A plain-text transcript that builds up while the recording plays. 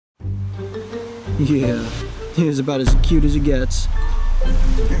Yeah, he is about as cute as it gets.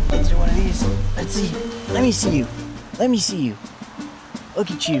 Let's do one of these. Let's see. Let me see you. Let me see you.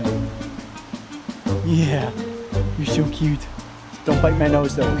 Look at you. Yeah, you're so cute. Don't bite my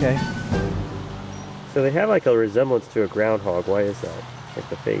nose though, okay? So they have like a resemblance to a groundhog. Why is that? Like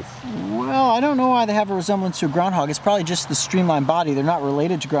the face. Well, I don't know why they have a resemblance to a groundhog. It's probably just the streamlined body. They're not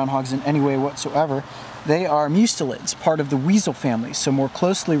related to groundhogs in any way whatsoever. They are mustelids, part of the weasel family, so more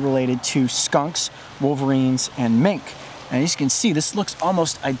closely related to skunks, wolverines, and mink. And as you can see, this looks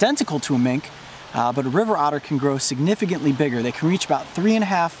almost identical to a mink, but a river otter can grow significantly bigger. They can reach about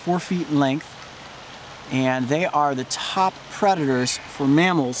 3.5, 4 feet in length, and they are the top predators for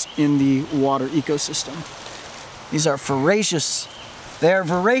mammals in the water ecosystem. These are voracious. They are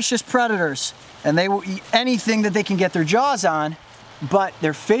voracious predators, and they will eat anything that they can get their jaws on, but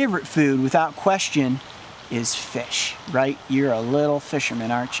their favorite food, without question, is fish, right? You're a little fisherman,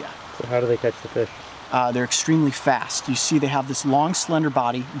 aren't you? So how do they catch the fish? They're extremely fast. You see they have this long, slender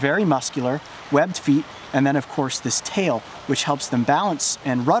body, very muscular, webbed feet, and then of course this tail, which helps them balance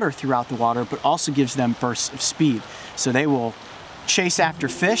and rudder throughout the water, but also gives them bursts of speed. So they will chase after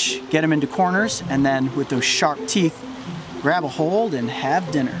fish, get them into corners, and then with those sharp teeth, grab a hold and have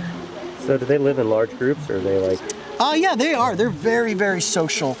dinner. So do they live in large groups, or are they like... Yeah, they are. They're very, very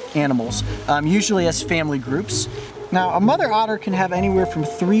social animals, usually as family groups. Now, a mother otter can have anywhere from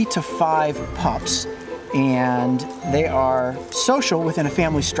 3 to 5 pups, and they are social within a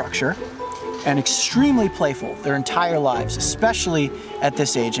family structure and extremely playful their entire lives, especially at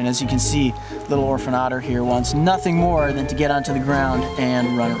this age. And as you can see, little orphan otter here wants nothing more than to get onto the ground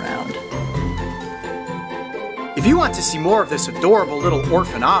and run around. If you want to see more of this adorable little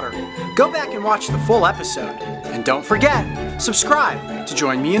orphan otter, go back and watch the full episode. And don't forget, subscribe to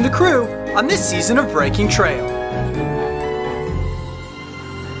join me and the crew on this season of Breaking Trail.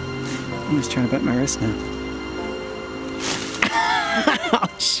 He was trying to bite my wrist now.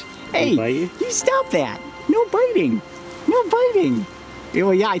 Ouch! Hey, you stop that! No biting! No biting!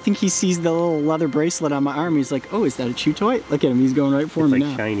 Well, yeah, I think he sees the little leather bracelet on my arm. He's like, oh, is that a chew toy? Look at him, he's going right for me now.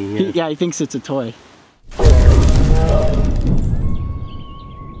 It's like shiny, yeah. Yeah, he thinks it's a toy.